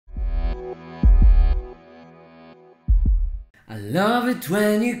I love it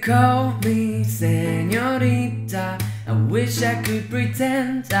when you call me Senorita. I wish I could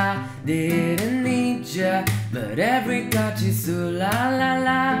pretend I didn't need ya, but every touch is so la la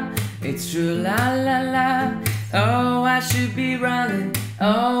la. It's true la la la. Oh, I should be running.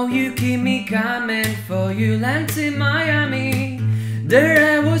 Oh, you keep me coming for you land in Miami.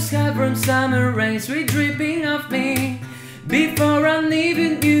 There I was hot from summer rains, sweet dripping off me. Before I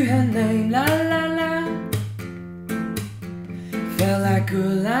even knew her name, la la la. Felt like a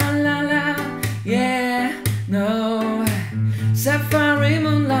la la la, yeah, no. Sapphire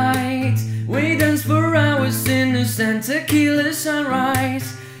moonlight, we danced for hours in the Santa Tequila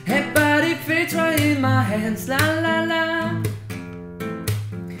sunrise. Her body fits right in my hands, la la la.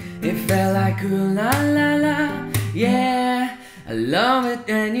 It felt like a la la la, yeah. I love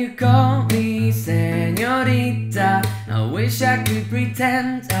it when you call me Senorita. I wish I could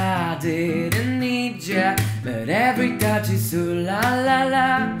pretend I didn't need ya, but every touch is so la la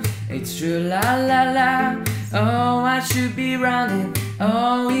la. It's true la la la. Oh, I should be running.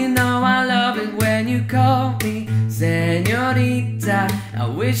 Oh, you know I love it when you call me Senorita. I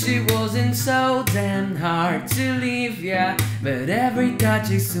wish it wasn't so damn hard to leave ya, but every touch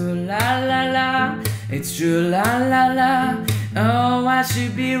is so la la la. It's true la la la. Oh, I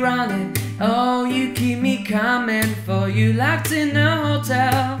should be running. Oh, you keep me coming for you locked in a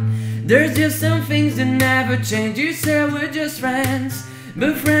hotel. There's just some things that never change. You say we're just friends,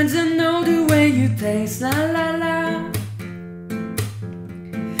 but friends don't know the way you taste, la la la.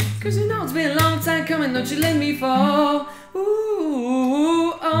 Cause you know it's been a long time coming, don't you let me fall.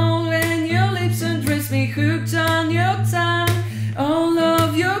 Ooh, oh, and your lips undress me, hooked on your tongue. All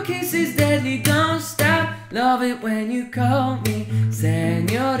of your kisses deadly, don't stop. Love it when you call me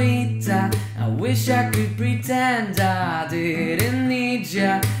Senorita. I wish I could pretend I didn't need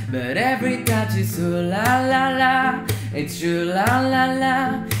ya, but every touch is so la la la. It's true la la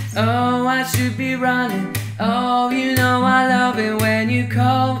la. Oh, I should be running. Oh, you know I love it when you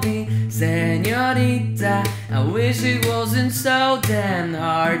call me Senorita. I wish it wasn't so damn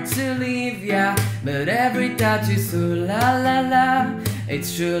hard to leave ya, but every touch is so la la la.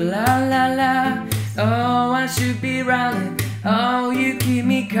 It's true la la la. Oh, I should be running. Oh, you keep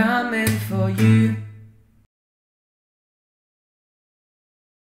me coming for you.